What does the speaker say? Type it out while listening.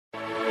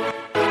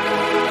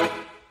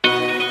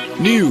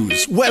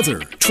News,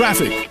 weather,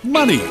 traffic,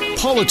 money,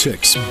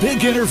 politics,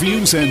 big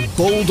interviews, and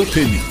bold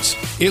opinions.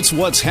 It's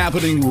what's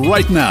happening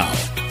right now.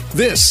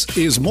 This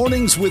is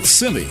Mornings with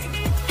Simi.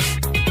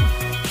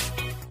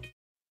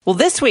 Well,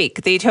 this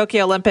week, the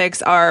Tokyo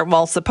Olympics are,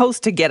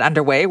 supposed to get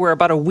underway. We're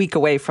about a week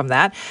away from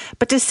that.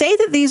 But to say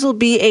that these will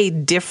be a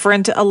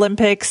different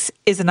Olympics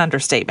is an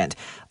understatement.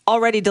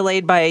 Already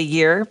delayed by a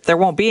year, there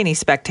won't be any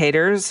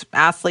spectators.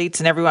 Athletes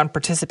and everyone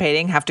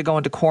participating have to go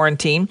into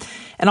quarantine.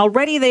 And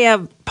already they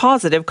have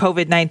positive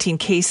COVID-19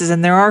 cases,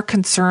 and there are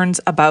concerns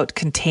about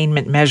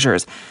containment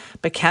measures.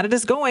 But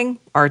Canada's going.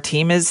 Our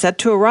team is set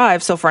to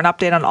arrive. So for an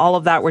update on all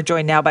of that, we're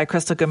joined now by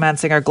Crystal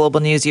Gumansing, our Global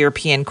News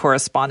European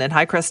correspondent.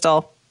 Hi,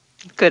 Crystal.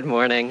 Good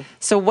morning.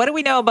 So what do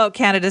we know about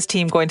Canada's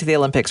team going to the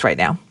Olympics right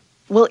now?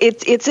 Well,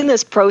 it's in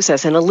this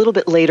process, and a little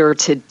bit later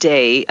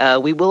today,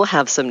 we will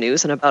have some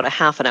news in about a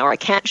half an hour. I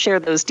can't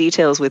share those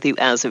details with you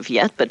as of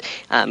yet, but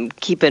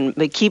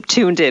keep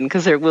tuned in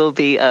because there will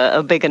be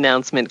a big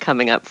announcement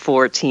coming up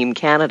for Team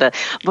Canada.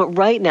 But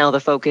right now, the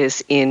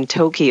focus in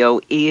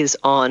Tokyo is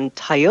on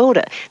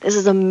Toyota. This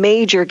is a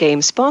major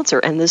game sponsor,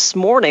 and this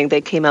morning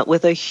they came out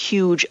with a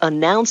huge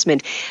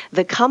announcement.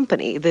 The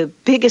company, the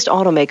biggest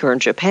automaker in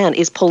Japan,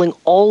 is pulling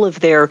all of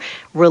their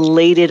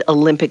related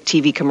Olympic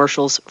TV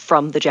commercials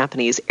from the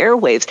Japanese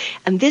airwaves.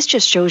 And this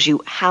just shows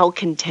you how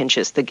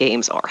contentious the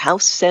games are, how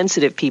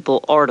sensitive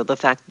people are to the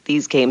fact that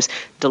these games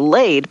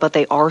delayed, but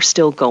they are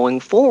still going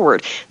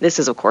forward. This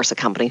is, of course, a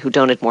company who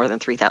donated more than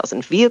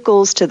 3,000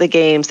 vehicles to the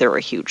games. They're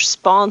a huge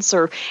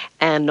sponsor.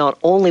 And not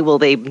only will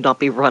they not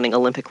be running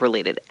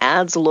Olympic-related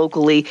ads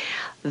locally,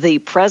 the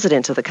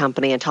president of the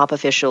company and top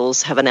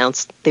officials have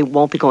announced they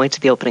won't be going to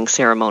the opening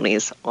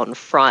ceremonies on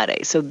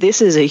Friday. So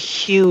this is a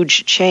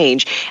huge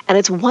change, and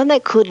it's one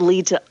that could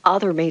lead to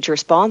other major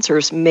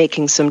sponsors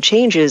making some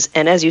changes.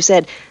 And as you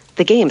said,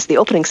 the games, the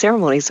opening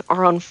ceremonies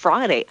are on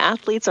Friday.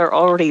 Athletes are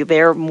already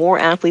there. More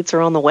athletes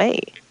are on the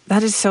way.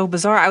 That is so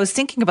bizarre. I was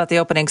thinking about the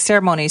opening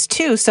ceremonies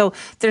too. So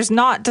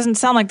doesn't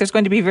sound like there's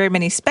going to be very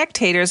many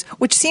spectators,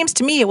 which seems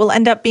to me it will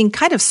end up being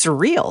kind of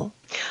surreal.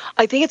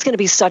 I think it's going to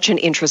be such an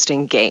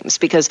interesting games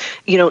because,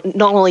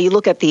 not only you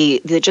look at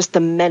the just the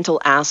mental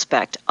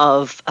aspect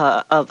of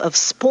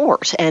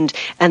sport and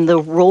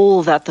the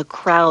role that the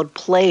crowd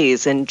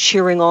plays in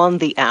cheering on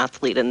the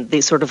athlete and the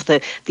sort of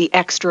the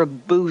extra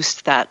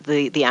boost that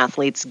the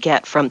athletes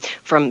get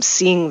from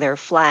seeing their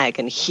flag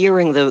and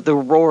hearing the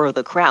roar of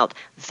the crowd.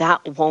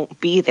 That won't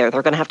be there.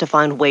 They're going to have to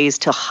find ways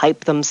to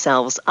hype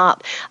themselves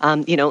up.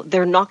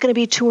 They're not going to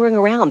be touring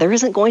around. There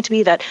isn't going to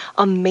be that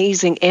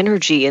amazing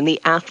energy in the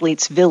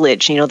athletes'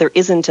 village. There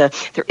isn't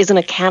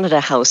a Canada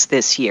House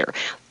this year.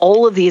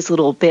 All of these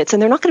little bits,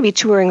 and they're not going to be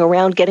touring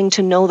around getting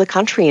to know the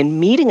country and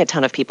meeting a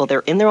ton of people.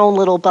 They're in their own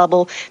little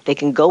bubble. They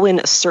can go in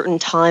a certain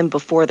time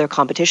before their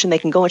competition. They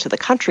can go into the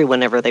country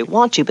whenever they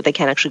want to, but they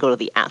can't actually go to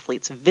the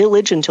athletes'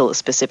 village until a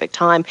specific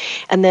time.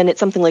 And then it's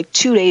something like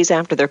 2 days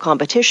after their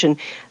competition,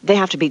 they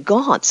have to be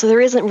gone. So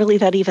there isn't really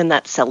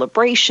that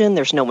celebration.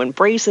 There's no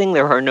embracing.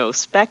 There are no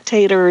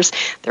spectators.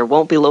 There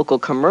won't be local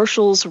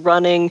commercials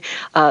running.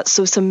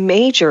 So some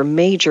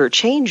major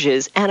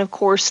changes. And of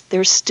course,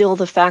 there's still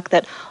the fact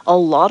that a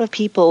lot of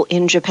people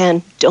in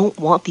Japan don't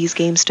want these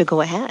games to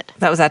go ahead.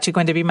 That was actually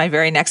going to be my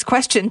very next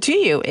question to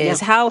you is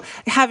how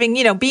having,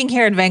 being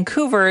here in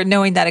Vancouver,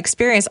 knowing that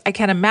experience, I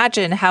can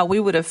imagine how we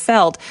would have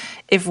felt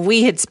if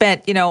we had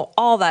spent,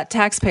 all that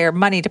taxpayer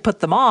money to put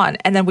them on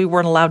and then we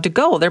weren't allowed to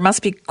go. There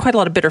must be quite a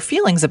lot of bitter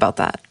feelings about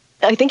that.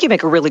 I think you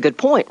make a really good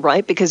point,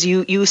 right? Because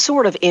you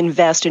sort of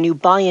invest and you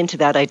buy into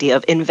that idea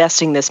of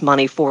investing this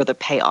money for the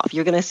payoff.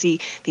 You're going to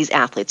see these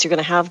athletes, you're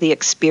going to have the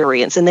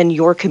experience, and then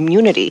your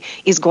community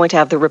is going to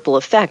have the ripple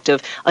effect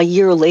of a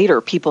year later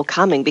people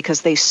coming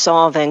because they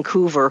saw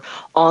Vancouver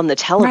on the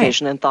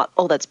television and thought,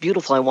 oh, that's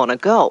beautiful, I want to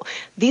go.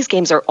 These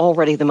games are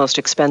already the most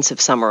expensive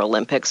Summer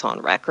Olympics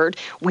on record.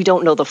 We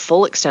don't know the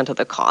full extent of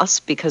the costs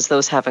because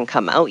those haven't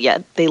come out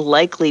yet.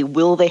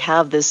 Will they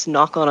have this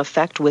knock-on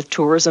effect with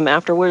tourism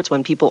afterwards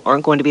when people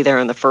aren't going to be there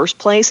in the first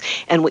place?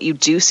 And what you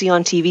do see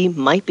on TV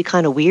might be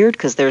kind of weird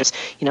because there's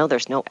no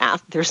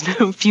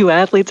few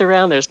athletes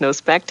around, there's no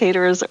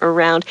spectators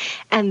around.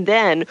 And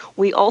then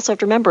we also have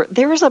to remember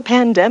there is a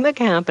pandemic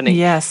happening.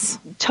 Yes.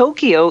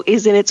 Tokyo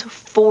is in its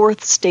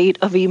fourth state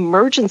of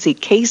emergency.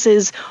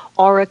 Cases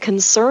are a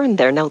concern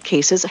there. Now,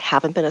 cases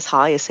haven't been as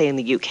high as, say, in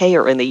the UK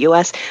or in the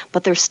US,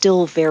 but they're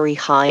still very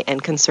high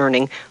and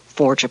concerning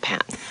for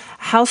Japan.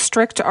 How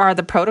strict are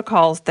the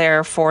protocols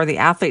there for the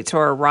athletes who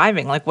are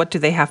arriving? Like, what do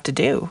they have to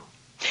do?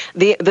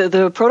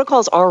 The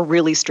protocols are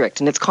really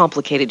strict and it's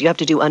complicated. You have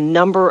to do a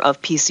number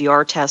of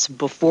PCR tests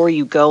before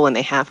you go, and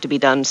they have to be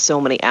done so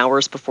many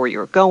hours before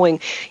you're going.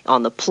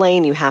 On the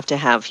plane, you have to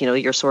have,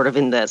 you're sort of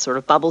in the sort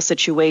of bubble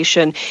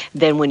situation.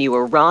 Then when you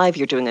arrive,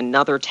 you're doing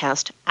another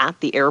test at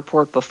the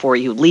airport before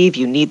you leave.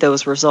 You need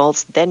those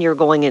results. Then you're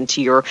going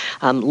into your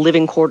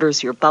living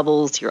quarters, your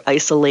bubbles, you're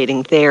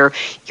isolating there.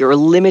 You're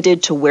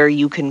limited to where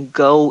you can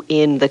go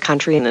in the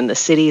country and in the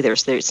city.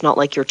 It's not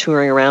like you're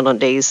touring around on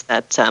days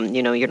that,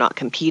 you're not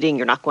competing competing.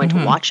 You're not going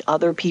to watch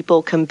other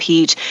people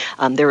compete.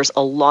 There's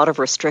a lot of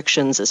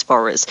restrictions as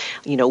far as,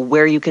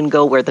 where you can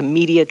go, where the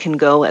media can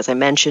go. As I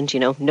mentioned,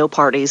 no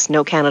parties,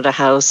 no Canada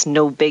House,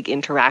 no big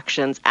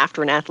interactions.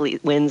 After an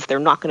athlete wins, they're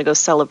not going to go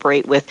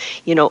celebrate with,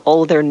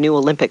 all their new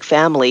Olympic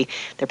family.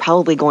 They're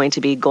probably going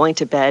to be going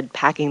to bed,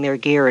 packing their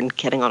gear, and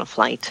getting on a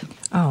flight.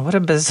 Oh, what a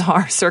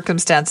bizarre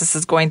circumstance this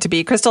is going to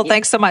be. Crystal,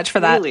 thanks so much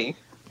for that. Really?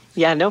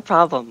 Yeah, no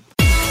problem.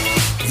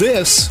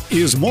 This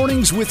is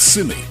Mornings with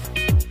Simi.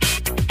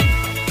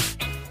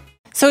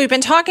 So we've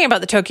been talking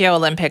about the Tokyo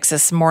Olympics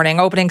this morning.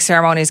 Opening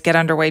ceremonies get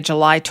underway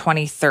July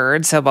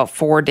 23rd, so about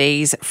 4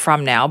 days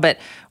from now. But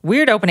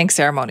weird opening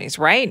ceremonies,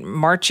 right?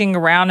 Marching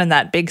around in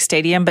that big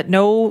stadium, but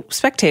no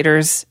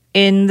spectators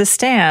in the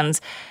stands.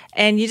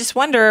 And you just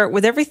wonder,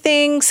 with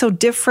everything so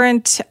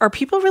different, are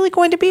people really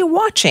going to be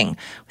watching? We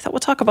thought we'll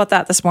talk about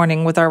that this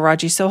morning with our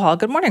Raji Sohal.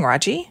 Good morning,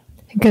 Raji.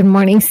 Good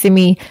morning,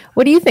 Simi.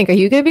 What do you think? Are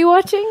you going to be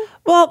watching?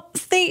 Well,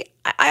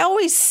 I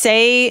always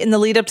say in the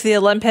lead up to the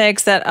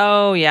Olympics that,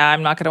 oh, yeah,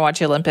 I'm not going to watch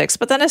the Olympics.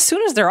 But then as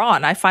soon as they're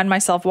on, I find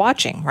myself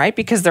watching, right?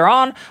 Because they're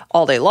on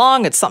all day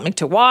long. It's something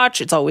to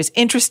watch. It's always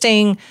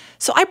interesting.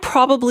 So I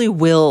probably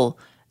will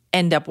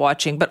end up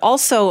watching. But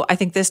also, I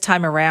think this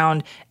time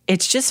around,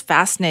 it's just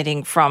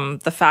fascinating from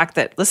the fact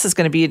that this is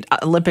going to be an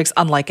Olympics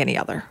unlike any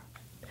other.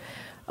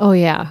 Oh,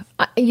 yeah.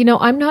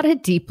 I'm not a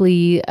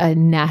deeply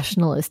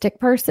nationalistic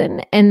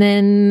person. And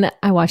then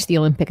I watch the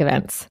Olympic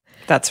events.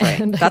 That's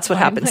right. That's what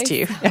happens to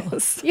you.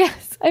 Yes.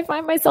 Yes. I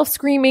find myself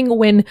screaming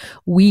when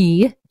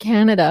we,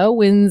 Canada,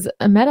 wins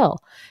a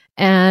medal.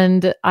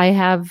 And I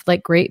have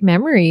great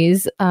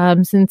memories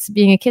since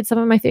being a kid. Some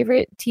of my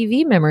favorite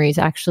TV memories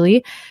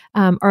actually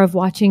are of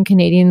watching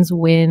Canadians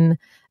win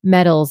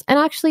medals, and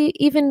actually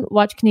even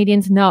watch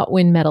Canadians not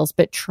win medals,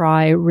 but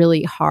try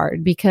really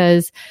hard,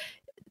 because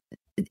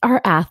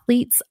our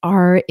athletes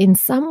are, in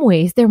some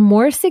ways, they're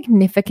more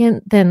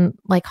significant than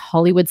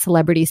Hollywood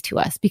celebrities to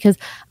us, because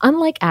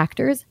unlike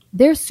actors,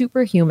 they're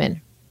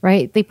superhuman,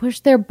 right? They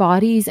push their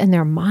bodies and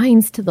their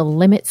minds to the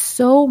limit.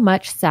 So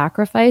much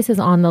sacrifice is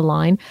on the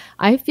line.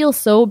 I feel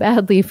so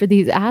badly for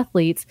these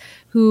athletes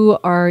who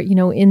are,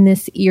 in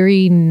this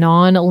eerie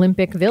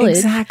non-Olympic village.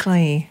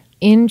 Exactly.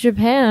 In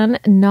Japan,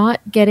 not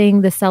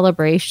getting the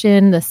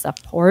celebration, the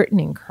support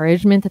and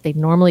encouragement that they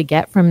normally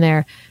get from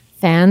their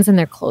fans and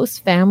their close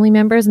family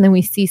members. And then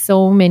we see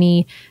so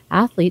many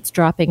athletes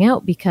dropping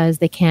out because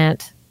they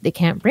can't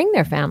bring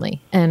their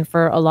family. And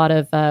for a lot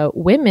of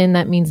women,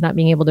 that means not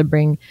being able to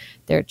bring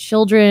their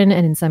children.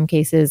 And in some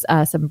cases,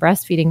 some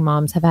breastfeeding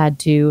moms have had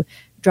to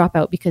drop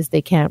out because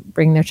they can't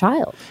bring their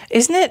child.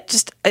 Isn't it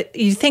just,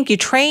 you think you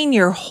train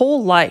your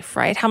whole life,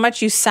 right? How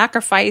much you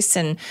sacrifice,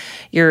 and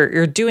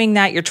you're doing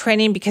that, you're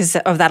training because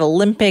of that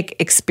Olympic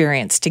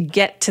experience to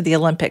get to the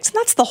Olympics. And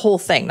that's the whole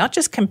thing, not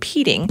just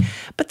competing,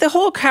 but the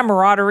whole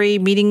camaraderie,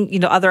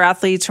 meeting, other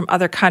athletes from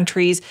other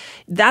countries.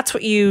 That's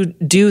what you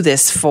do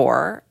this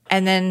for.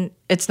 And then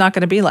it's not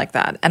going to be like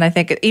that. And I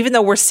think even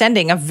though we're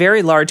sending a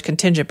very large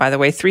contingent, by the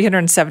way,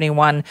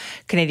 371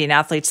 Canadian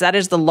athletes, that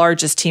is the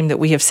largest team that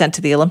we have sent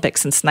to the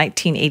Olympics since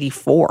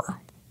 1984.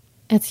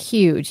 It's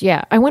huge.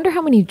 Yeah. I wonder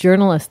how many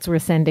journalists we're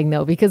sending,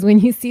 though, because when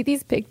you see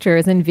these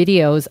pictures and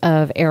videos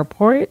of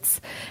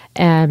airports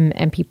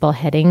and people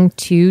heading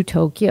to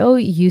Tokyo,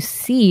 you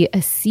see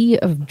a sea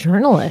of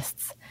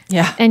journalists.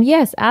 Yeah. And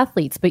yes,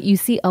 athletes, but you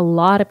see a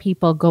lot of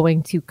people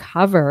going to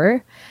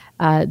cover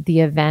the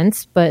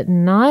events, but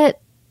not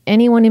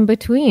anyone in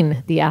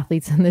between the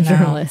athletes and the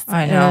journalists.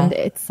 I know. And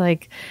it's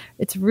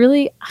it's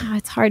really,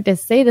 it's hard to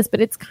say this, but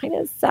it's kind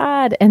of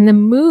sad. And the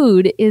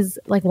mood is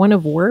one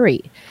of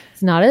worry.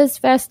 It's not as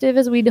festive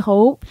as we'd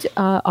hoped,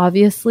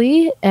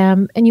 obviously.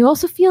 And you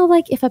also feel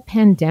like if a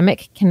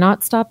pandemic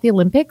cannot stop the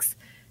Olympics,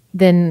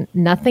 then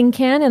nothing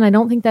can. And I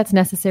don't think that's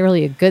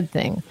necessarily a good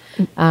thing.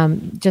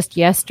 Just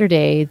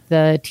yesterday,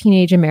 the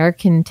teenage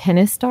American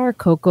tennis star,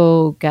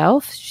 Coco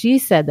Gauff, she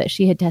said that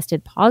she had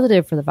tested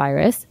positive for the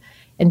virus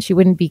and she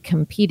wouldn't be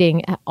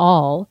competing at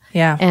all.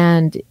 Yeah.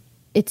 And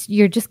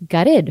you're just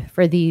gutted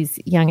for these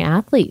young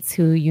athletes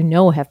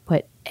who, have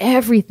put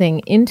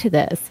everything into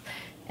this.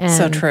 And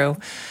so true.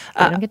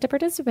 They don't get to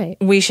participate.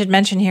 We should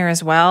mention here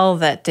as well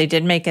that they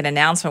did make an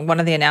announcement. One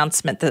of the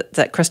announcements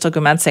that Crystal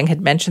Gumansing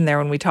had mentioned there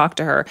when we talked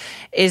to her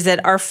is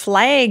that our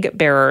flag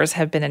bearers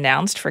have been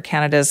announced for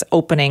Canada's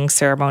opening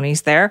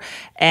ceremonies there.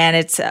 And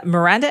it's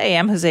Miranda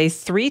Am, who's a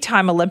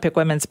 3-time Olympic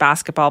women's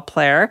basketball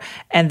player,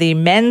 and the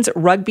men's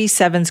rugby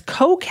sevens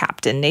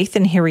co-captain,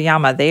 Nathan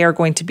Hirayama. They are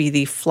going to be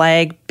the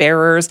flag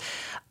bearers.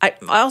 I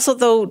also,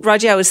 though,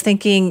 Raji, I was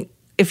thinking,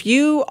 if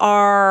you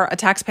are a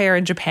taxpayer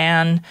in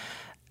Japan,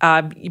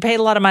 you paid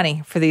a lot of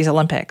money for these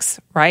Olympics,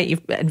 right?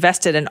 You've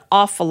invested an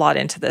awful lot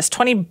into this.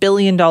 $20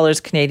 billion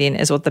Canadian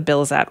is what the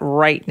bill is at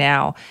right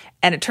now.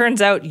 And it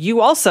turns out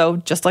you also,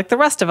 just like the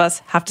rest of us,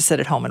 have to sit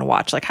at home and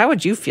watch. How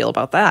would you feel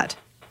about that?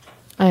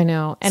 I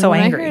know. And so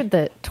when angry. I heard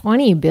the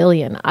 $20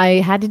 billion,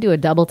 I had to do a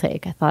double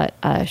take. I thought,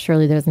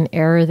 surely there's an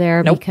error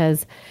there. Nope.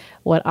 Because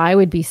what I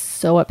would be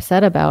so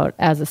upset about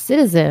as a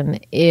citizen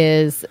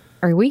is,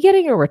 are we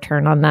getting a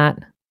return on that?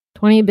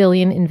 $20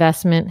 billion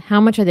investment.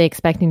 How much are they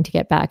expecting to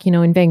get back? You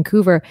know, in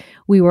Vancouver,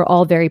 we were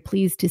all very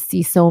pleased to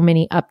see so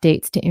many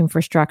updates to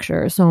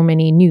infrastructure, so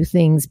many new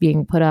things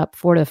being put up,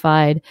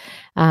 fortified,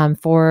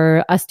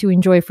 for us to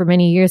enjoy for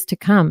many years to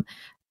come.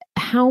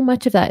 How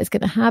much of that is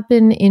going to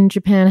happen in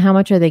Japan? How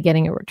much are they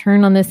getting a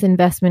return on this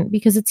investment?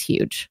 Because it's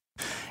huge.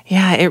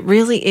 Yeah, it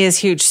really is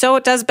huge. So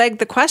it does beg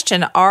the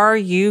question, are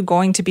you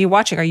going to be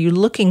watching? Are you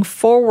looking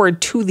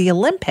forward to the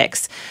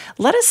Olympics?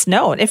 Let us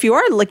know. And if you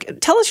are,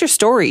 tell us your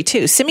story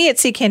too. Simi at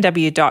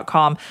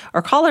cknw.com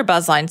or call our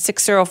buzzline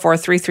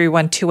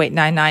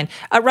 604-331-2899.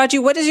 Raji,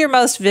 what is your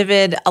most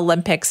vivid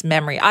Olympics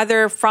memory,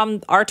 either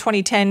from our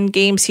 2010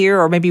 games here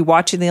or maybe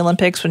watching the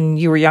Olympics when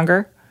you were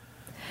younger?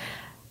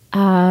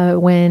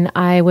 When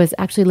I was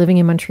actually living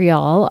in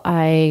Montreal,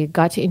 I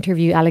got to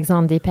interview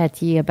Alexandre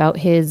Despatie about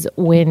his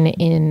win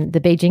in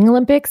the Beijing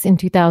Olympics in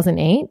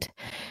 2008.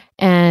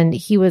 And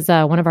he was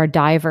one of our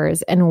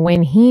divers. And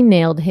when he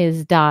nailed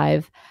his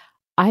dive,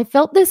 I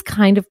felt this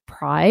kind of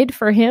pride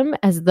for him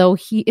as though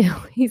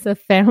he's a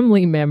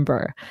family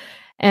member.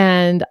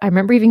 And I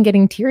remember even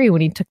getting teary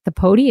when he took the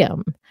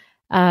podium.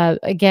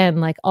 Again,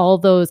 like all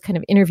those kind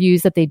of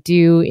interviews that they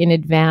do in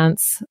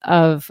advance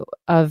of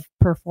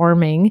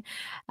performing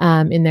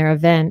in their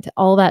event,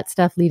 all that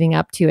stuff leading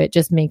up to it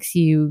just makes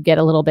you get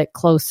a little bit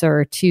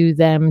closer to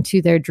them,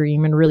 to their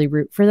dream, and really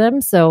root for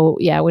them. So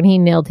yeah, when he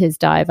nailed his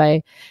dive,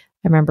 I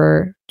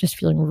remember just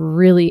feeling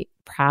really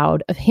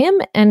proud of him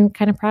and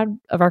kind of proud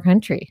of our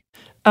country.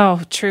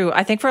 Oh, true.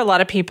 I think for a lot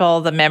of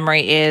people, the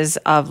memory is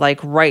of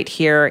like right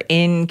here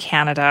in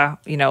Canada,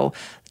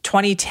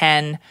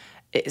 2010.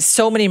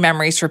 So many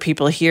memories for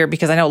people here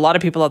because I know a lot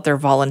of people out there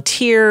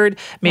volunteered.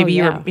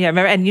 Maybe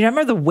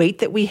remember the wait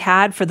that we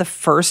had for the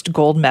first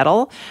gold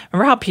medal.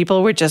 Remember how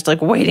people were just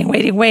like waiting.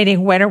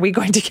 When are we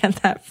going to get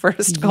that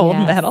first gold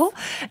medal?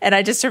 And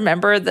I just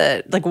remember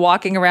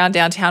walking around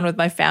downtown with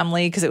my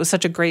family because it was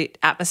such a great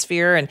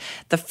atmosphere. And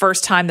the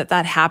first time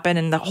that happened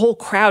and the whole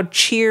crowd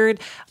cheered.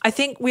 I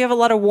think we have a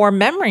lot of warm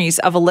memories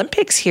of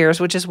Olympics here,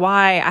 which is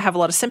why I have a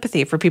lot of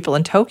sympathy for people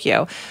in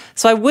Tokyo.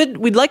 So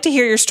we'd like to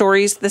hear your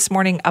stories this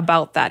morning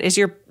about that. Is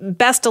your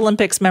best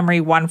Olympics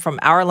memory one from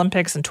our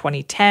Olympics in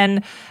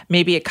 2010?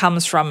 Maybe it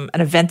comes from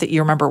an event that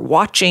you remember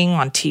watching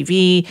on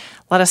TV.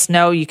 Let us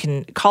know. You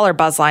can call our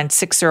buzzline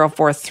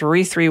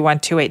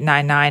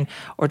 604-331-2899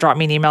 or drop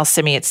me an email,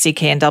 simi at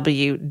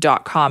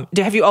cknw.com.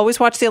 Have you always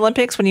watched the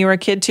Olympics when you were a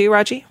kid too,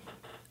 Raji?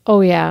 Oh,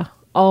 yeah.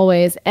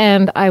 Always.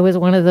 And I was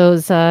one of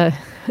those,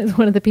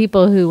 one of the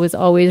people who was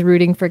always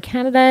rooting for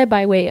Canada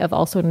by way of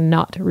also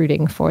not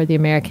rooting for the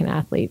American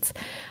athletes.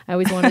 I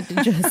always wanted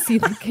to just see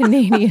the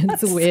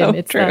Canadians win. So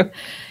it's true.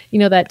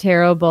 That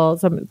terrible,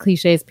 some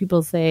cliches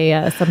people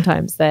say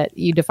sometimes that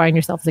you define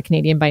yourself as a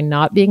Canadian by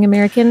not being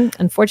American.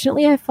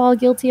 Unfortunately, I fall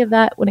guilty of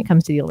that when it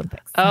comes to the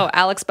Olympics. Oh,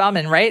 Alex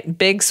Bauman, right?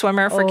 Big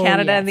swimmer for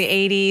Canada in the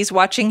 80s.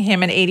 Watching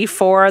him in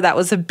 84, that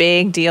was a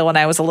big deal when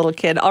I was a little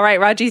kid. All right,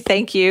 Raji,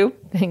 thank you.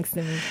 Thanks,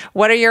 Simi.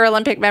 What are your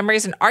Olympic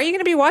memories, and are you going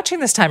to be watching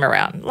this time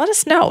around? Let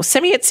us know.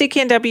 Simi at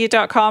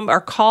cknw.com or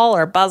call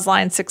our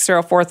buzzline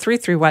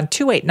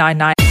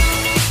 604-331-2899.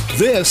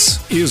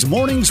 This is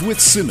Mornings with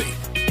Simi.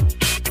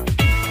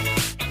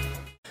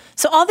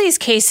 So all these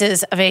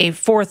cases of a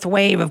fourth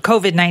wave of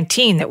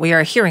COVID-19 that we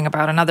are hearing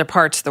about in other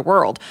parts of the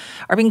world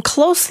are being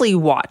closely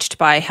watched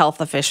by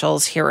health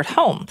officials here at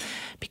home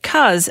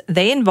because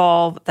they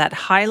involve that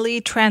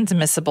highly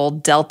transmissible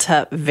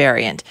Delta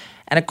variant.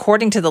 And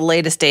according to the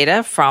latest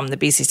data from the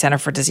BC Centre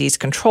for Disease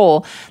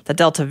Control, the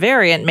Delta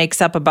variant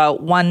makes up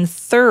about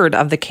 1/3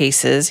 of the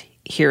cases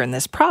here in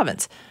this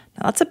province.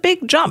 Now, that's a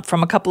big jump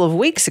from a couple of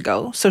weeks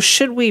ago. So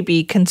should we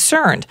be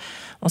concerned?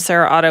 Well,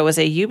 Sarah Otto is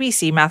a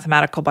UBC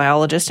mathematical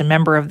biologist and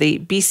member of the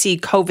BC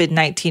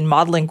COVID-19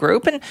 modeling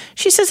group, and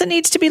she says it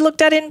needs to be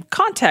looked at in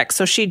context.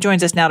 So she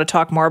joins us now to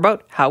talk more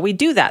about how we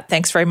do that.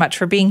 Thanks very much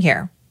for being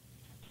here.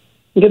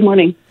 Good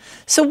morning.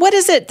 So what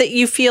is it that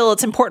you feel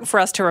it's important for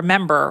us to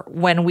remember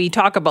when we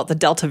talk about the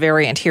Delta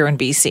variant here in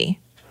BC?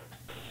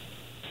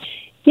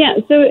 Yeah,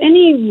 so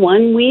any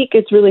 1 week,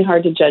 it's really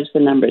hard to judge the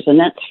numbers, and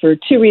that's for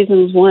two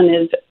reasons. One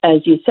is,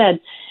 as you said,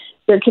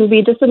 there can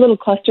be just a little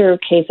cluster of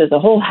cases, a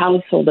whole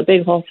household, a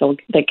big household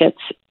that gets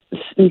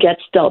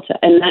Delta,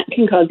 and that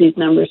can cause these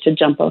numbers to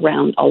jump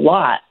around a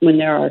lot when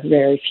there are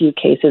very few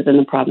cases in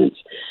the province,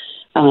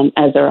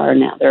 as there are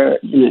now.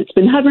 It's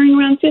been hovering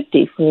around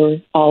 50 for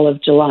all of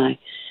July.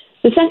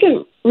 The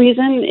second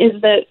reason is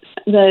that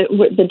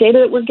the data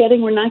that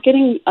we're not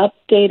getting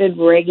updated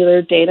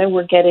regular data.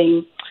 We're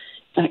getting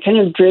kind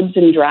of dribs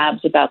and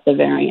drabs about the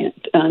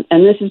variant.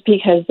 And this is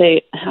because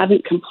they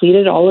haven't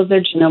completed all of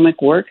their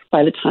genomic work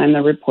by the time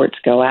the reports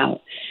go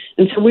out.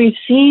 And so we've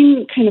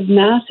seen kind of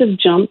massive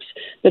jumps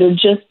that are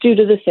just due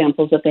to the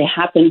samples that they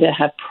happen to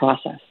have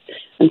processed.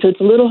 And so it's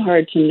a little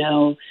hard to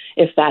know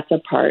if that's a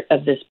part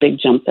of this big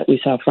jump that we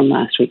saw from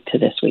last week to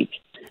this week.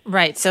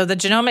 Right. So the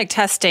genomic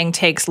testing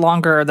takes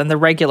longer than the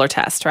regular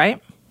test,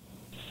 right?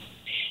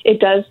 It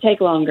does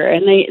take longer.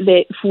 And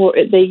they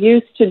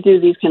used to do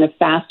these kind of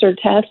faster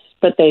tests,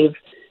 but they've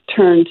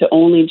turned to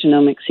only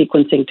genomic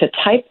sequencing to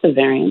type the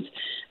variants.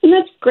 And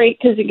that's great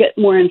because you get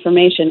more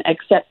information,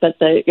 except that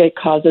it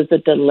causes a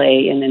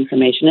delay in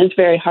information. It's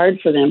very hard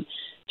for them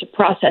to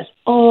process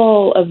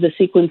all of the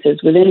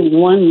sequences within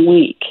 1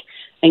 week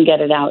and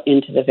get it out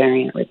into the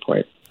variant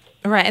report.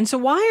 Right. And so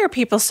why are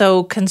people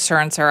so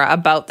concerned, Sarah,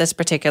 about this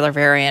particular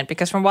variant?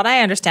 Because from what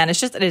I understand, it's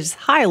just that it is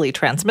highly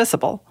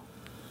transmissible.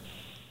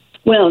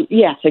 Well,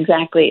 yes,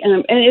 exactly.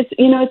 And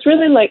it's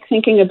really like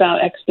thinking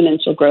about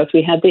exponential growth.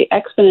 We had the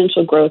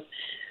exponential growth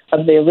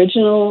of the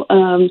original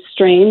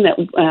strain that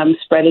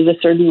spread at a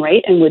certain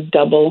rate and would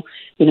double,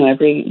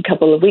 every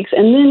couple of weeks.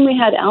 And then we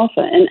had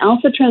Alpha, and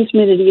Alpha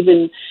transmitted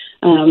even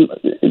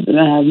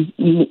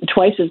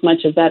twice as much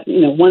as that,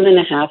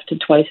 1.5 to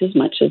twice as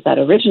much as that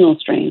original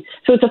strain.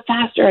 So it's a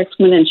faster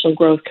exponential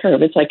growth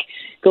curve. It's like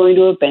going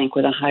to a bank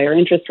with a higher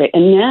interest rate.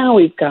 And now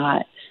we've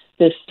got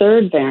this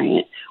third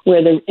variant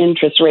where the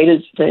interest rate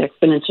the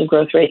exponential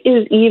growth rate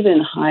is even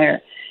higher.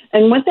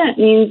 And what that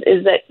means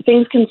is that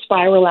things can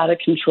spiral out of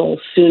control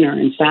sooner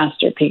and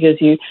faster because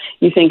you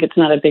think it's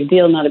not a big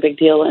deal,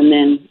 and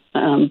then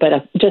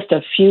just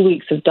a few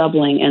weeks of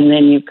doubling, and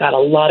then you've got a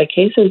lot of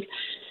cases.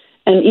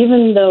 And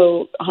even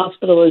though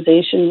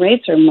hospitalization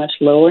rates are much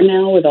lower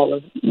now with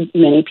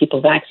many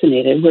people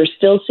vaccinated, we're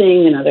still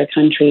seeing in other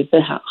countries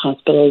the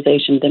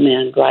hospitalization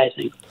demand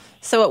rising.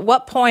 So at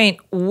what point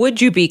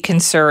would you be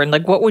concerned?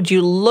 Like, what would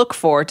you look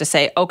for to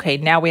say, okay,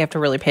 now we have to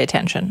really pay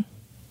attention?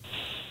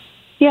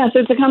 Yeah, so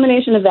it's a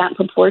combination of that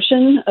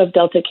proportion of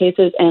Delta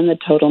cases and the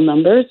total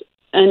numbers.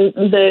 And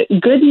the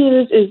good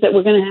news is that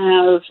we're going to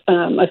have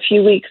a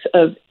few weeks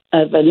of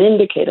an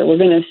indicator. We're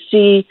going to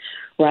see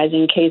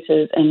rising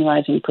cases and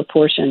rising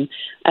proportion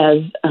as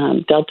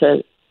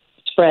Delta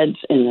spreads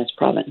in this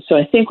province. So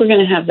I think we're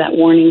going to have that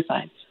warning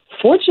sign.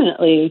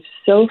 Fortunately,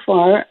 so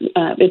far,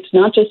 it's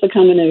not just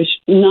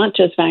not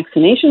just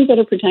vaccinations that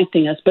are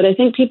protecting us, but I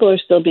think people are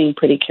still being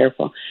pretty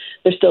careful.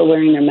 They're still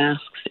wearing their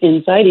masks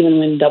inside, even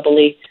when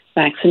doubly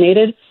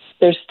vaccinated.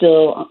 They're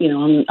still,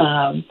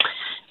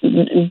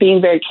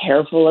 being very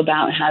careful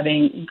about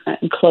having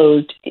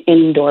closed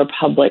indoor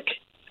public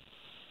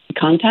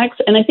contacts.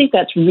 And I think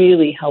that's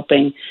really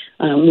helping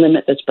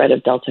limit the spread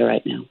of Delta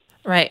right now.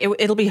 Right.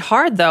 It'll be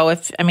hard, though,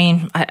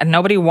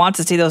 nobody wants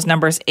to see those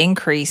numbers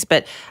increase,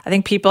 but I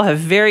think people have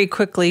very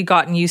quickly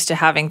gotten used to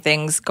having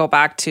things go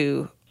back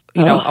to,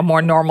 a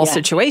more normal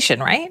situation,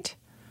 right?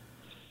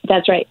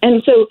 That's right.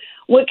 And so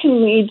what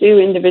can we do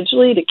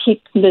individually to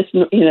keep this,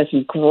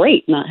 it's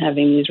great not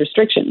having these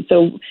restrictions.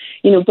 So,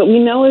 but we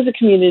know as a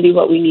community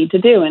what we need to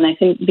do. And I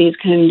think these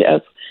kind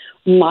of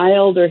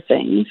milder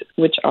things,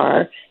 which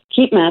are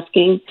keep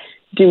masking,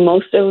 do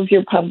most of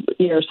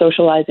your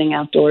socializing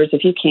outdoors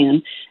if you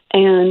can,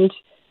 and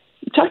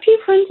talk to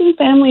your friends and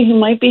family who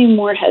might be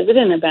more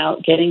hesitant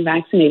about getting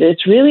vaccinated.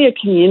 It's really a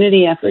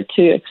community effort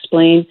to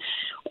explain,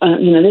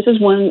 this is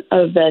one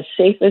of the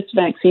safest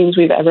vaccines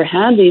we've ever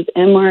had. These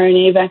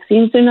mRNA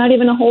vaccines, they're not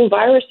even a whole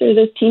virus. They're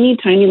this teeny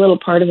tiny little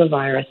part of a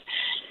virus.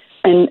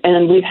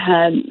 And we've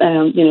had,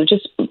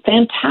 just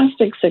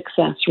fantastic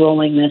success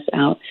rolling this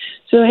out.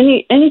 So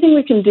anything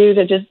we can do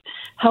to just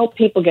help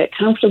people get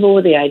comfortable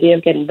with the idea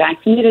of getting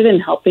vaccinated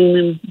and helping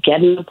them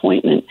get an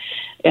appointment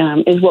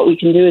is what we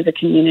can do as a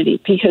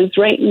community. Because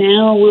right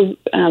now,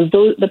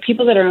 the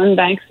people that are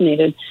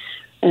unvaccinated,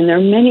 and there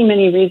are many,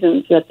 many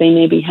reasons that they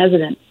may be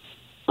hesitant,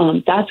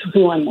 that's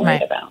who I'm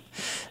worried about.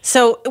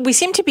 So we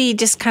seem to be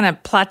just kind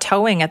of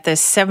plateauing at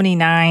this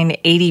 79,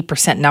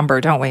 80%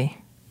 number, don't we?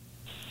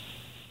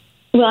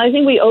 Well, I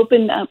think we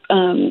opened up,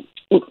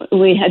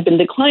 we had been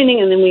declining,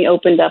 and then we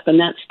opened up, and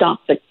that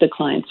stopped the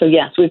decline. So,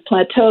 yes, we've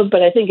plateaued,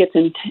 but I think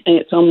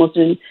it's almost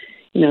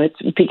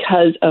it's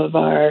because of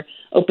our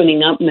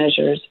opening up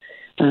measures.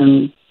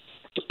 And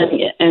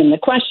the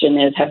question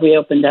is, have we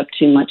opened up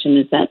too much, and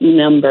is that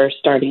number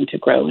starting to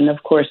grow? And,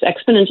 of course,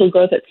 exponential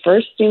growth at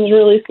first seems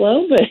really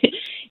slow, but,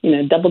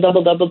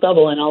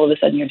 double, and all of a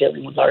sudden you're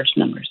dealing with large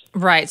numbers.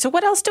 Right. So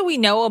what else do we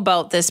know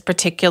about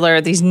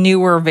these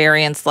newer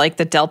variants like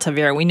the Delta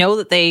variant? We know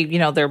that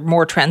they're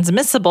more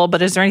transmissible,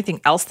 but is there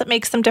anything else that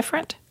makes them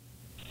different?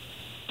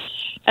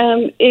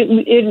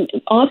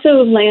 It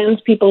also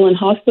lands people in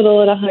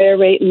hospital at a higher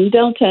rate, and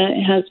Delta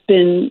has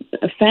been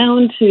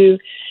found to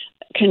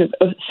kind of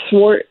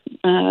thwart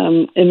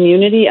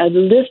immunity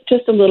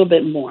just a little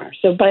bit more.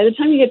 So by the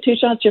time you get 2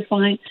 shots, you're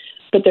fine.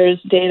 But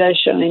there's data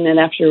showing that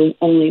after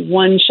only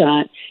 1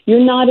 shot, you're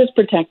not as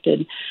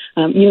protected.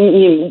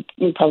 You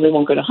probably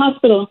won't go to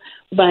hospital,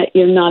 but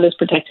you're not as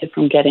protected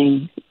from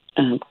getting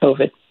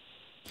COVID.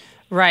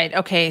 Right.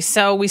 Okay.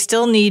 So we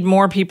still need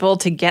more people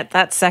to get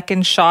that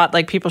second shot.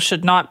 Like, people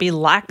should not be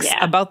lax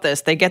about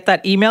this. They get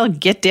that email,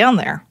 get down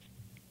there.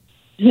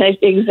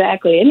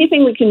 Exactly.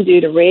 Anything we can do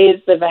to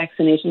raise the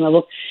vaccination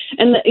level,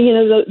 and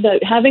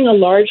having a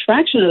large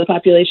fraction of the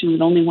population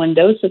with only 1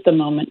 dose at the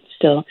moment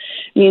still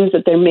means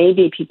that there may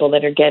be people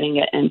that are getting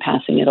it and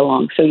passing it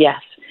along. So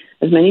yes,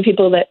 as many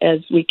people as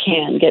we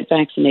can get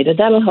vaccinated,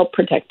 that'll help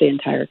protect the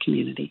entire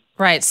community.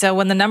 Right. So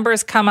when the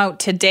numbers come out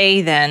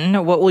today,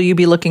 then what will you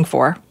be looking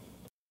for?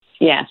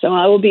 Yeah. So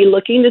I will be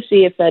looking to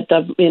see if that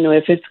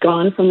if it's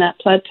gone from that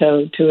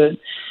plateau to a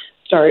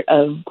start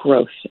of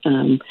growth.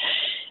 And,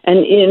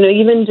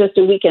 even just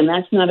a weekend,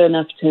 that's not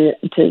enough to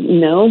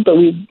know, but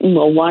we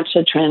will watch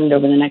a trend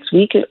over the next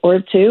week or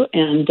two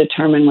and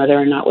determine whether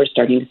or not we're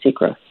starting to see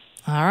growth.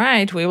 All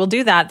right. We will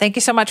do that. Thank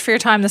you so much for your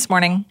time this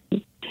morning.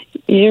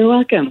 You're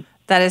welcome.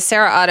 That is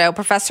Sarah Otto,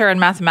 professor and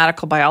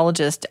mathematical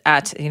biologist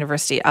at the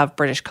University of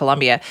British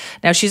Columbia.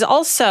 Now, she's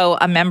also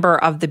a member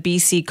of the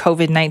BC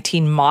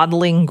COVID-19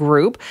 modeling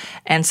group,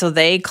 and so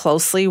they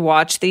closely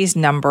watch these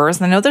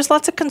numbers. And I know there's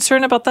lots of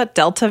concern about that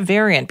Delta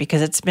variant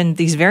because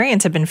these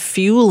variants have been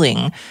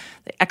fueling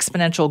the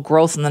exponential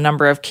growth in the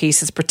number of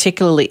cases,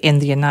 particularly in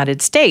the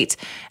United States.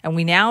 And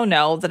we now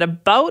know that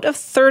about a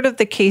third of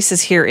the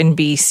cases here in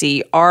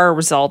BC are a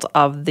result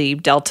of the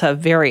Delta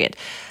variant.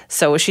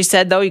 So as she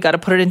said, though, you got to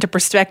put it into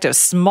perspective.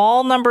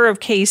 Small number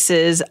of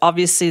cases,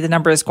 obviously the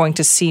number is going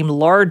to seem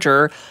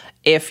larger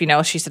if,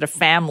 she said a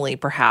family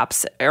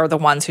perhaps are the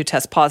ones who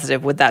test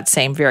positive with that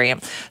same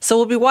variant. So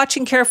we'll be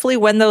watching carefully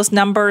when those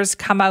numbers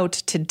come out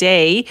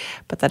today,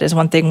 but that is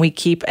one thing we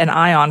keep an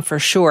eye on for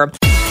sure.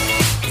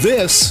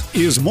 This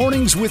is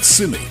Mornings with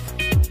Simi.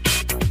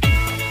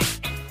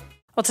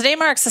 Well, today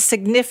marks a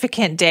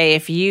significant day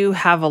if you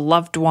have a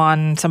loved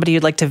one, somebody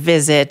you'd like to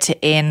visit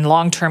in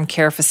long-term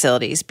care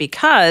facilities,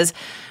 because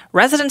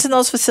residents in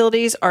those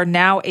facilities are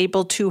now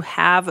able to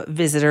have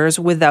visitors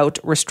without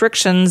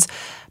restrictions,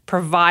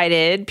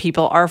 provided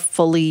people are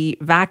fully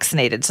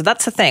vaccinated. So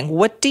that's the thing.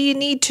 What do you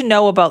need to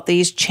know about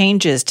these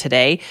changes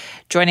today?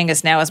 Joining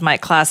us now is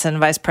Mike Klassen,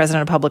 Vice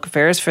President of Public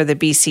Affairs for the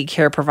BC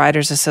Care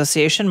Providers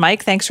Association.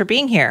 Mike, thanks for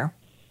being here.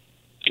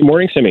 Good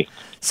morning, Simi.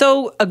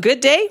 So a good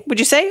day, would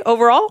you say,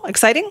 overall?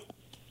 Exciting?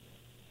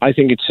 I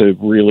think it's a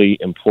really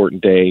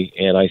important day,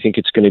 and I think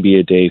it's going to be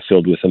a day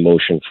filled with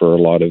emotion for a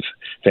lot of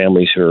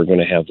families who are going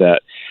to have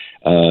that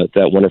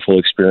wonderful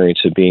experience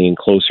of being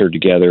closer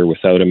together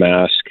without a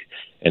mask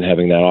and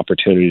having that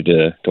opportunity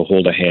to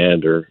hold a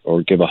hand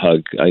or give a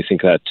hug. I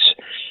think that's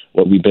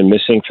what we've been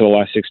missing for the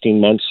last 16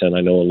 months, and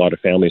I know a lot of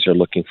families are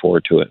looking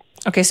forward to it.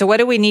 Okay, so what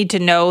do we need to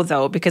know,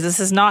 though? Because this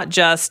is not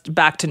just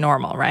back to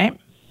normal, right?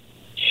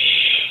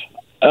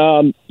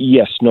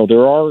 Yes, no,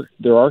 there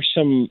are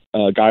some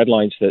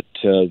guidelines that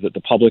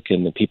the public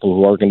and the people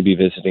who are going to be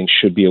visiting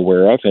should be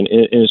aware of, and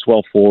as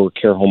well for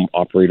care home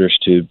operators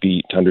to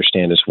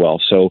understand as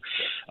well. So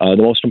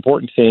the most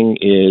important thing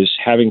is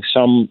having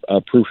some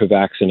proof of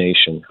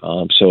vaccination.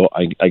 So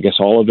I guess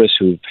all of us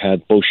who've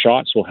had both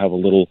shots will have a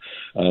little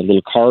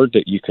card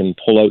that you can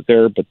pull out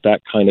there, but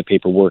that kind of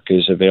paperwork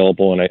is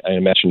available, and I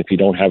imagine if you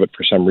don't have it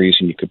for some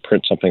reason, you could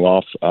print something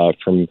off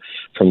from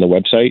the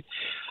website.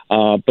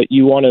 But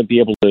you want to be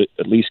able to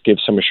at least give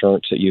some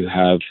assurance that you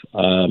have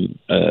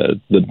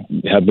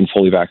been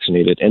fully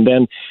vaccinated. And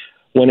then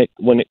when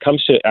it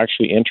comes to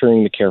actually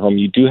entering the care home,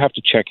 you do have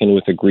to check in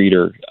with a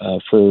greeter.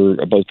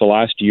 For about the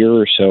last year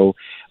or so,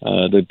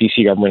 the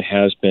BC government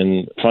has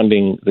been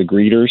funding the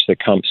greeters that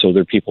come, so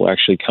their people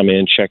actually come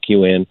in, check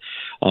you in,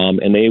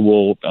 and they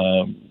will,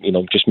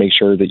 just make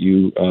sure that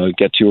you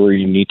get to where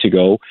you need to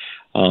go.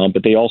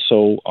 But they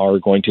also are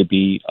going to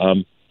be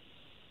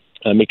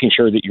making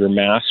sure that you're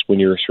masked when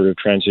you're sort of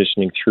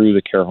transitioning through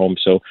the care home.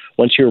 So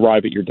once you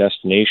arrive at your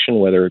destination,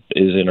 whether it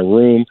is in a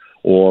room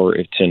or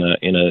it's in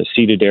a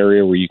seated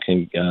area where you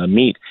can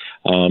meet,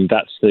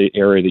 that's the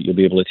area that you'll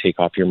be able to take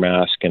off your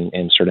mask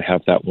and sort of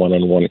have that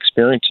one-on-one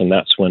experience. And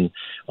that's when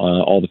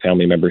all the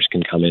family members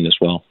can come in as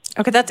well.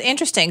 Okay, that's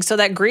interesting. So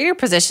that greeter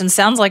position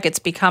sounds like it's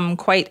become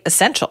quite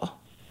essential.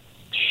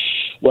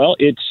 Well,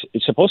 it's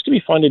supposed to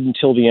be funded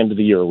until the end of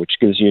the year, which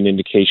gives you an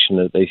indication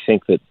that they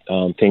think that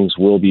things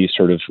will be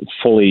sort of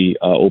fully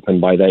open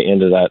by the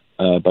end of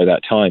by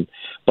that time.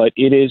 But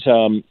it is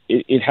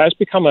it has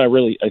become a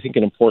really, I think,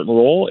 an important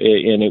role,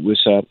 and it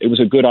was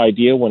a good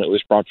idea when it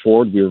was brought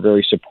forward. We were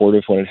very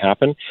supportive when it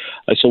happened.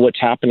 So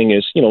what's happening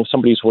is,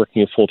 somebody's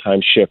working a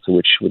full-time shift,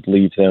 which would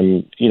leave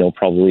them,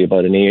 probably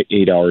about an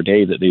 8-hour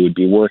day that they would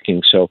be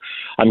working. So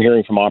I'm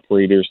hearing from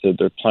operators that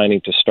they're planning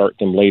to start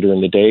them later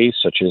in the day,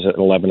 such as at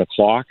 11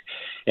 o'clock.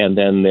 And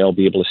then they'll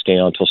be able to stay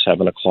on until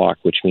 7 o'clock,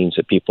 which means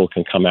that people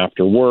can come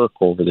after work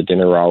over the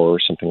dinner hour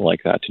or something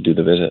like that to do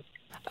the visit.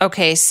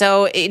 Okay,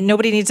 so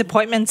nobody needs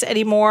appointments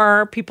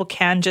anymore. People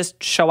can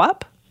just show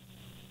up?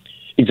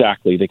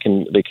 Exactly. They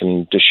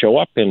can just show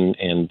up and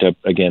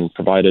again,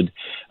 provided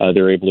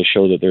they're able to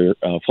show that they're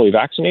fully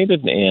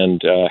vaccinated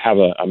and have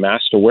a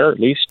mask to wear at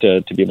least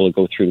to be able to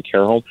go through the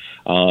care home,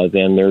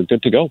 then they're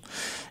good to go.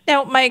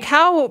 Now, Mike,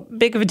 how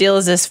big of a deal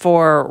is this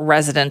for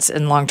residents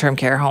in long-term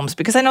care homes?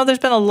 Because I know there's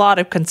been a lot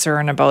of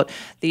concern about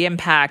the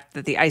impact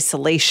that the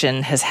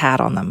isolation has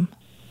had on them.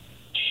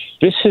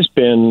 This has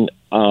been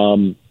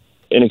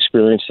an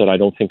experience that I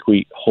don't think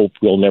we hope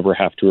we'll never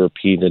have to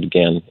repeat it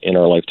again in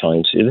our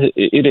lifetimes.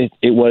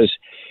 It was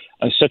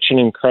such an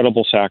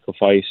incredible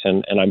sacrifice,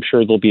 and I'm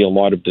sure there'll be a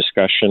lot of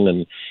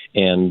discussion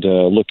and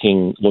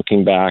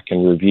looking back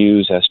and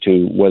reviews as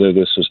to whether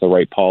this was the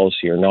right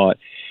policy or not.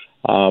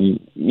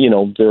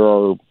 There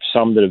are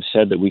some that have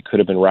said that we could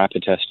have been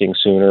rapid testing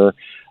sooner,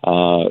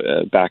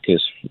 back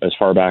as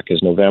far back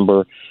as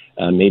November.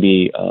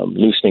 maybe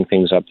loosening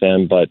things up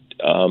then. But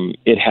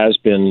it has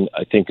been,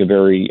 I think, a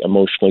very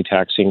emotionally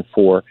taxing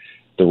for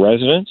the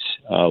residents.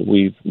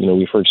 We've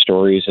heard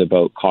stories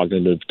about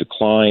cognitive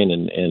decline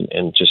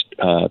and just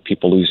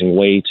people losing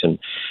weight, and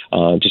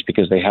just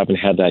because they haven't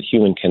had that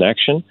human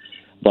connection.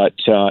 But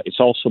it's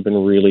also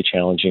been really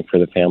challenging for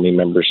the family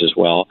members as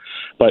well.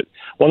 But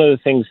one of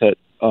the things that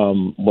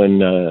when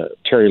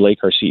Terry Lake,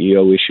 our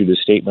CEO, issued a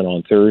statement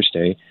on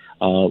Thursday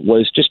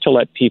was just to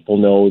let people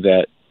know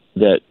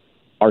that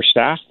our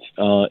staff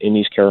in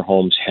these care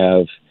homes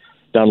have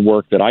done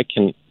work that I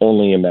can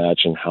only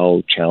imagine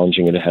how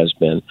challenging it has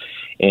been.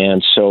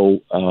 And so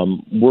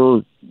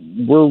we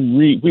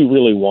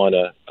really want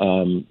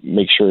to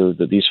make sure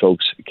that these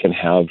folks can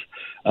have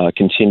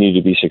continue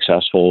to be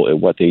successful at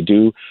what they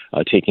do,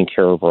 taking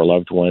care of our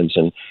loved ones.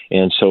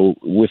 And so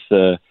with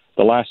the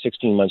last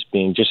 16 months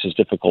being just as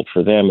difficult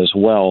for them as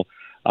well,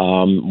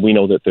 we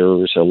know that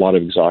there's a lot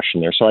of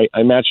exhaustion there. So I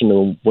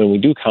imagine when we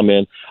do come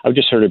in, I would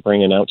just sort of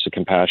bring an ounce of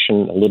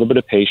compassion, a little bit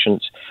of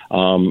patience.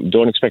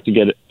 Don't expect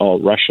to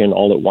rush in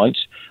all at once,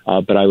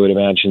 but I would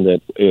imagine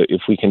that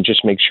if we can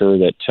just make sure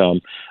that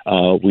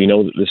we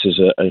know that this is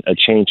a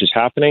change is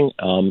happening,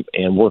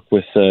 and work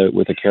with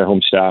the care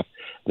home staff,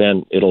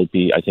 then it'll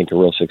be, I think, a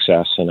real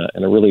success and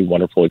a really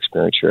wonderful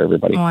experience for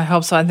everybody. Oh, I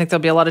hope so. I think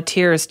there'll be a lot of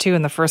tears, too,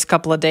 in the first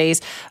couple of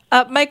days.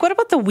 Mike, what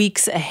about the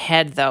weeks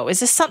ahead, though? Is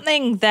this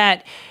something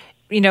that,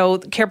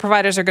 care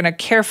providers are going to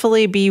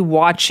carefully be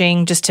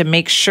watching just to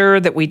make sure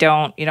that we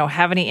don't,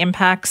 have any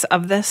impacts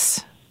of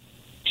this?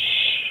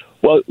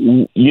 Well,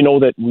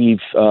 that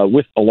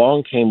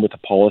along came with the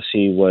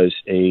policy was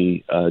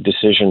a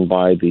decision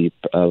by the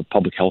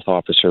public health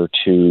officer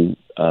to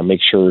make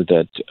sure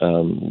that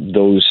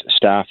those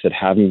staff that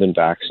haven't been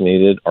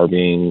vaccinated are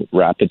being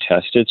rapid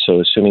tested.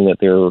 So assuming that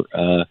they're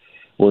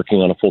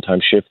working on a full-time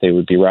shift, they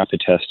would be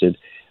rapid tested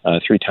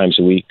 3 times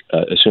a week,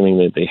 assuming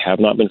that they have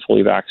not been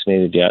fully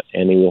vaccinated yet,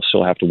 and they will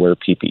still have to wear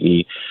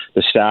PPE.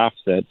 The staff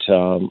that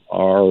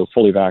are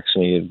fully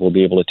vaccinated will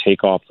be able to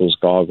take off those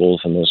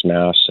goggles and those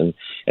masks.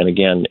 And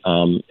again,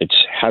 it's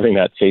having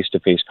that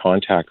face-to-face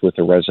contact with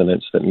the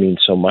residents that means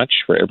so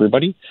much for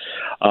everybody.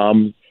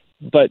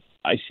 But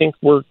I think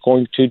we're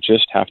going to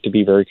just have to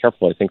be very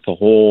careful. I think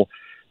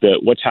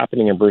what's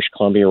happening in British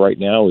Columbia right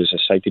now is a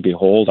sight to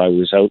behold. I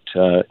was out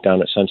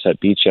down at Sunset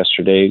Beach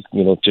yesterday,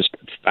 just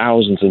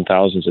thousands and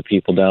thousands of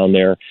people down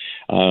there,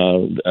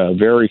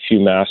 very few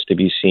masks to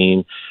be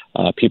seen,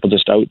 people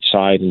just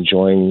outside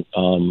enjoying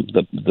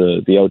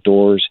the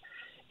outdoors.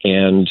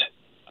 And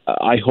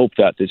I hope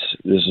that this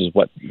is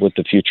what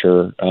the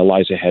future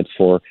lies ahead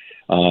for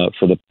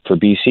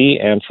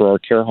BC and for our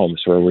care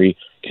homes, where we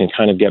can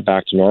kind of get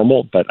back to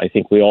normal. But I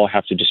think we all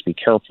have to just be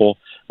careful,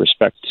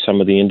 respect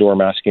some of the indoor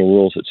masking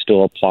rules that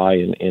still apply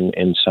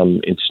in some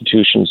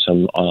institutions,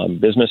 some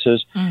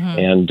businesses,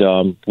 and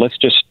let's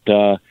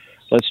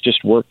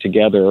just work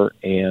together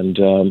and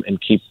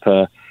keep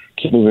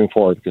moving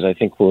forward, because I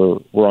think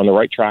we're on the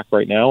right track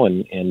right now,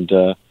 and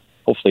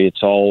hopefully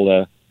it's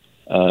all.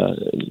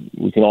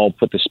 We can all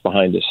put this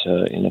behind us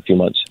in a few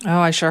months. Oh,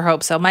 I sure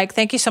hope so. Mike,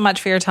 thank you so much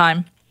for your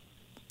time.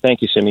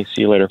 Thank you, Simi.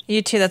 See you later.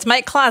 You too. That's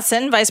Mike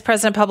Klassen, Vice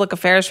President of Public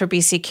Affairs for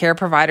BC Care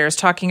Providers,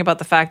 talking about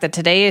the fact that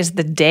today is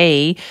the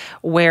day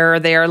where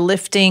they are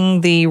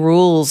lifting the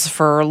rules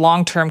for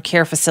long-term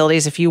care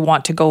facilities if you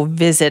want to go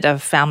visit a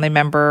family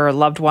member or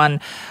loved one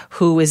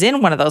who is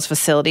in one of those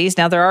facilities.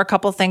 Now, there are a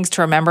couple of things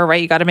to remember,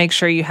 right? You got to make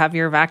sure you have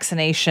your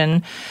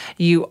vaccination.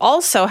 You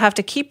also have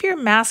to keep your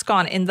mask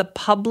on in the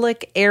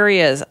public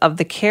areas of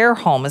the care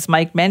home, as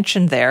Mike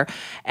mentioned there.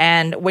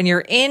 And when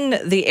you're in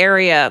the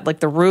area,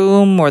 like the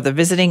room or the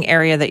visiting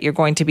area that you're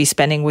going to be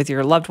spending with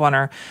your loved one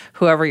or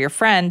whoever your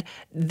friend,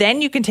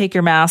 then you can take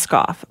your mask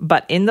off.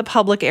 But in the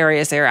public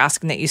areas, they're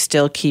asking that you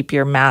still keep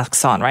your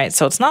masks on, right?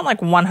 So it's not like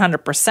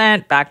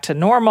 100% back to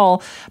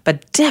normal,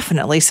 but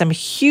definitely some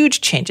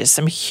huge changes,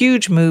 some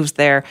huge moves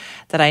there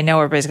that I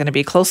know everybody's going to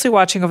be closely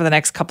watching over the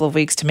next couple of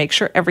weeks to make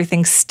sure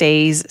everything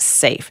stays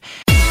safe.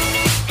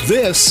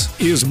 This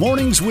is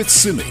Mornings with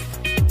Simi.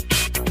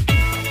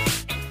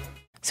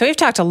 So we've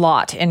talked a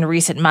lot in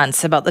recent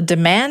months about the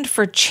demand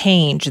for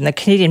change in the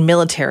Canadian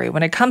military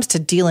when it comes to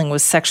dealing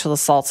with sexual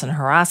assaults and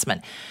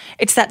harassment.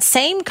 It's that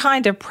same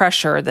kind of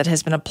pressure that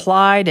has been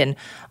applied in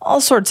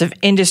all sorts of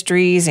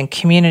industries and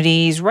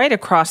communities right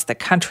across the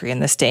country in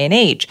this day and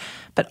age.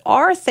 But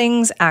are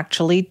things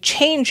actually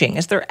changing?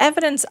 Is there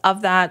evidence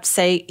of that,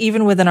 say,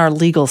 even within our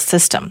legal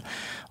system?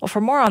 Well,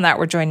 for more on that,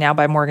 we're joined now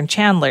by Morgan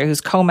Chandler,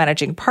 who's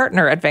co-managing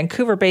partner at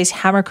Vancouver-based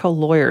Hammerco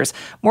Lawyers.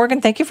 Morgan,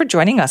 thank you for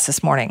joining us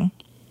this morning.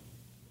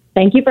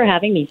 Thank you for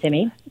having me,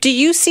 Simi. Do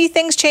you see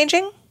things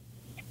changing?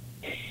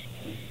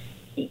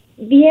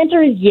 The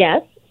answer is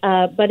yes,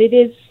 but it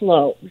is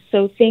slow.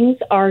 So things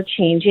are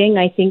changing.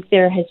 I think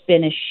there has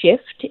been a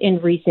shift in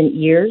recent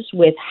years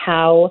with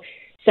how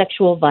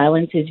sexual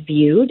violence is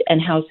viewed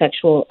and how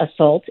sexual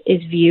assault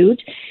is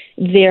viewed.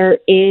 There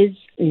is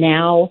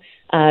now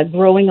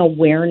growing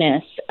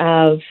awareness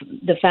of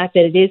the fact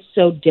that it is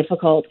so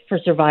difficult for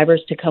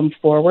survivors to come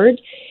forward.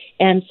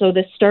 And so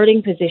the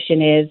starting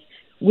position is,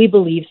 we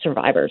believe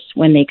survivors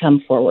when they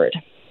come forward.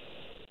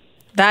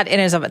 That in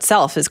and of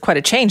itself is quite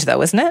a change,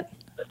 though, isn't it?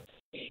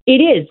 It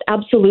is,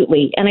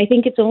 absolutely. And I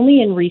think it's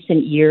only in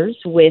recent years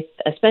with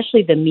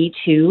especially the Me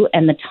Too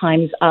and the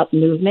Time's Up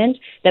movement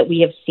that we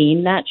have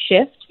seen that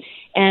shift.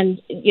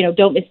 And,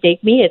 don't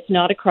mistake me, it's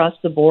not across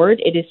the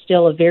board. It is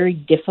still a very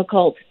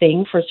difficult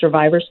thing for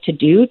survivors to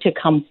do, to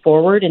come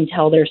forward and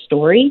tell their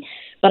story.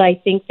 But I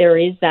think there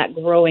is that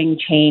growing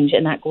change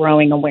and that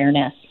growing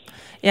awareness.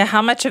 Yeah,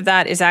 how much of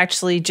that is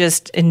actually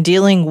just in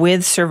dealing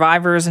with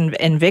survivors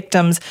and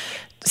victims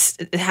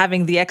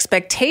having the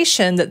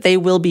expectation that they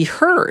will be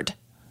heard?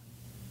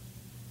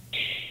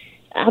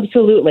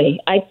 Absolutely.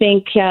 I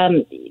think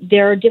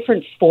there are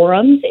different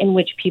forums in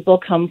which people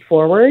come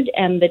forward,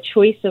 and the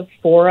choice of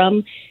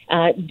forum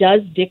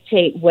does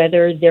dictate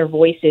whether their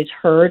voice is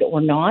heard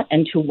or not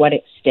and to what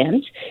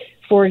extent.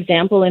 For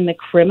example, in the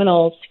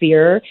criminal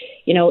sphere,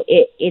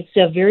 it's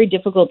a very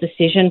difficult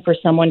decision for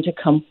someone to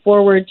come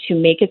forward to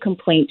make a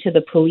complaint to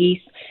the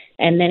police,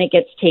 and then it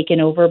gets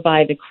taken over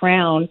by the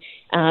Crown.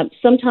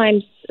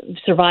 Sometimes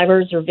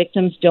survivors or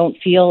victims don't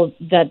feel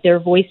that their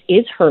voice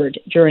is heard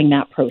during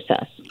that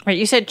process. Right.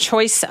 You said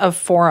choice of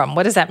forum.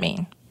 What does that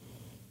mean?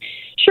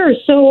 Sure.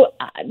 So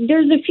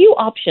there's a few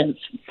options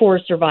for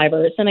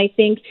survivors, and I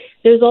think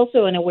there's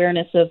also an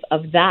awareness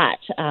of that,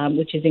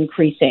 which is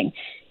increasing.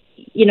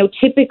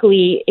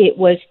 Typically it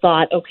was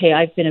thought, okay,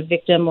 I've been a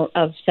victim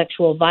of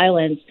sexual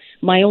violence.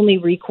 My only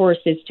recourse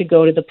is to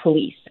go to the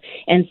police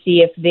and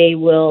see if they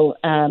will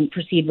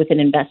proceed with an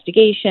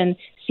investigation,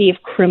 see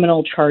if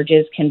criminal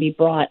charges can be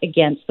brought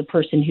against the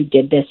person who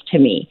did this to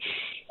me.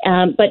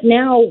 But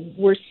now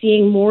we're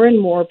seeing more and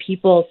more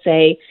people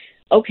say,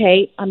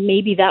 okay,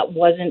 maybe that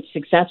wasn't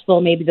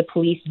successful. Maybe the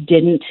police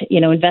didn't,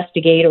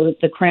 investigate, or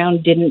the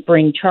Crown didn't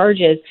bring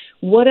charges.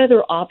 What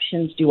other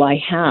options do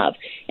I have?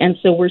 And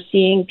so we're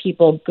seeing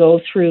people go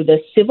through the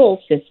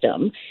civil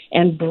system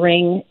and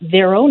bring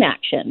their own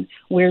action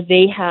where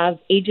they have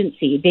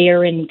agency. They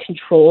are in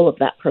control of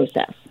that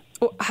process.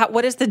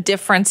 What is the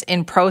difference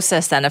in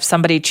process then if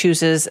somebody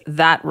chooses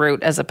that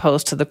route as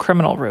opposed to the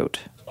criminal route?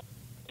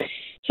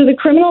 So the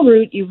criminal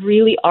route, you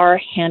really are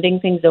handing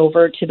things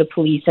over to the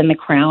police and the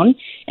Crown,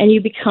 and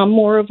you become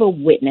more of a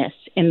witness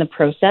in the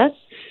process.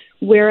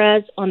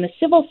 Whereas on the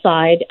civil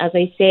side, as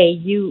I say,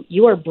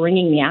 you are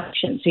bringing the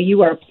action. So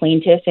you are a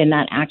plaintiff in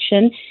that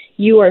action.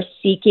 You are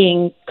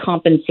seeking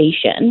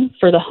compensation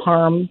for the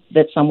harm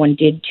that someone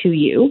did to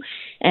you.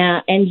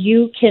 And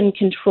you can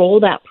control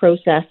that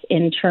process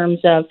in terms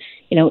of,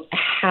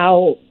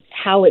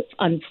 how it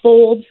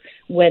unfolds,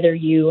 whether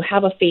you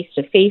have a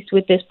face-to-face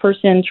with this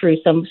person through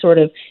some sort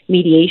of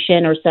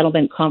mediation or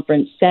settlement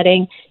conference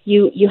setting.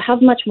 You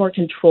have much more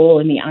control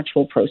in the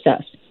actual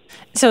process.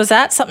 So is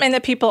that something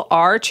that people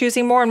are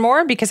choosing more and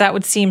more? Because that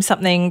would seem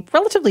something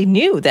relatively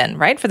new then,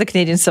 right, for the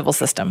Canadian civil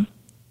system?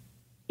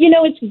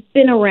 It's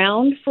been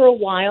around for a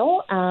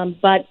while,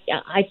 but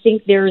I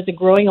think there is a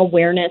growing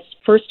awareness,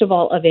 first of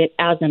all, of it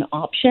as an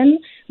option,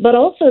 but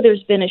also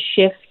there's been a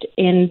shift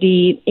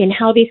in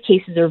how these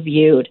cases are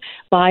viewed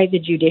by the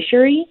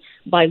judiciary,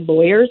 by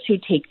lawyers who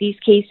take these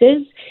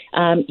cases.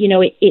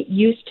 It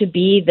used to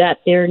be that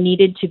there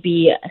needed to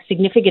be a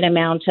significant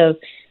amount of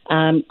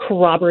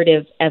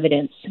corroborative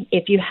evidence.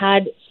 If you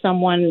had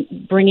someone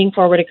bringing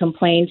forward a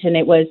complaint and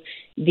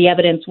the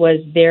evidence was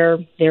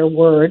their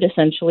word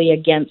essentially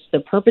against the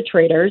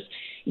perpetrators,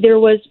 there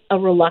was a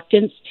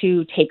reluctance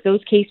to take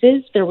those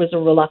cases. There was a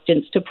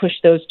reluctance to push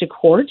those to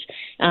court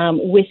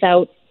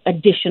without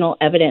additional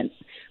evidence.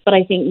 But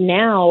I think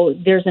now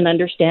there's an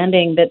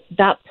understanding that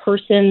that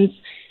person's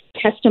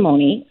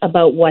testimony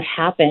about what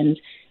happened,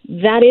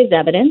 that is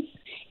evidence,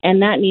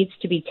 and that needs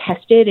to be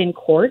tested in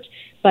court.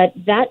 But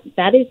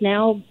that is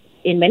now,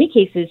 in many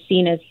cases,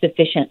 seen as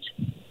sufficient.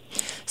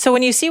 So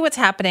when you see what's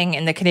happening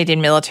in the Canadian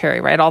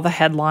military, right, all the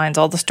headlines,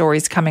 all the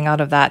stories coming out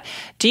of that,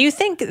 do you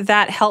think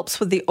that helps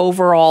with the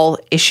overall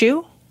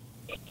issue?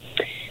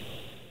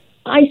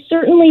 I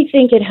certainly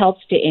think it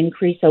helps to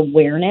increase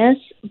awareness,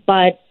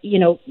 but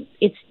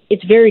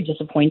it's very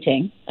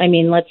disappointing. I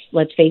mean,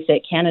 let's face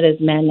it, Canada's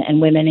men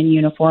and women in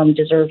uniform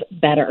deserve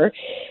better.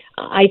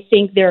 I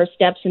think there are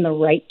steps in the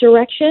right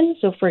direction.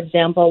 So, for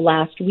example,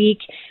 last week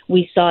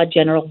we saw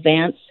General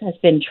Vance has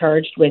been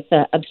charged with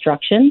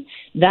obstruction.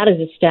 That is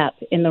a step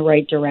in the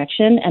right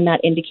direction, and that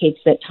indicates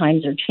that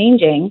times are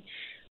changing.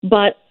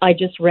 But I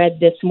just read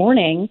this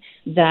morning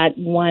that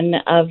one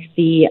of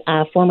the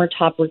former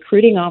top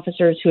recruiting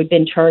officers who had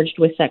been charged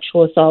with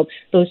sexual assault,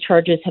 those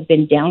charges have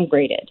been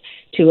downgraded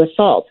to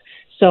assault.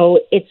 So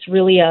it's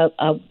really a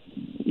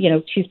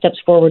 2 steps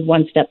forward,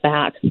 1 step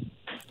back.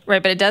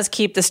 Right, but it does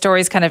keep the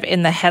stories kind of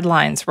in the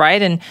headlines,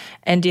 right?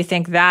 And do you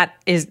think that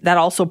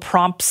also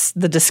prompts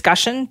the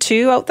discussion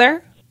too out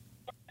there?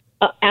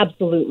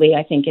 Absolutely,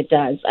 I think it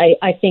does.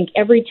 I think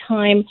every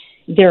time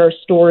there are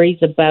stories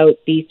about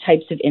these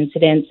types of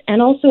incidents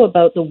and also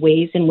about the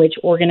ways in which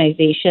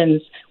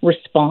organizations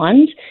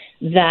respond,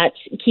 that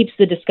keeps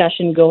the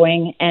discussion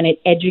going and it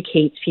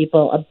educates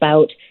people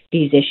about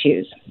these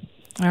issues.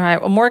 All right.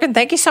 Well, Morgan,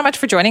 thank you so much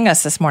for joining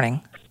us this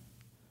morning.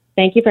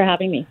 Thank you for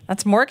having me.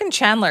 That's Morgan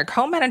Chandler,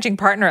 co-managing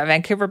partner at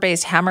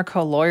Vancouver-based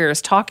Hammerco Lawyers,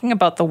 talking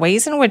about the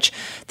ways in which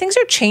things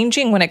are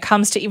changing when it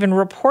comes to even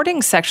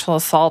reporting sexual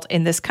assault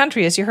in this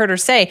country. As you heard her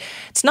say,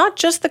 it's not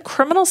just the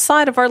criminal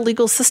side of our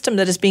legal system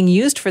that is being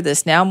used for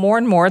this now. More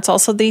and more, it's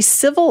also the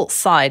civil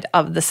side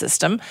of the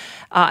system.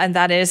 And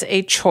that is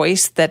a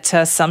choice that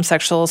some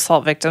sexual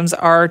assault victims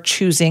are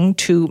choosing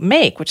to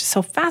make, which is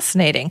so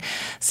fascinating.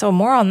 So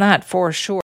more on that for sure.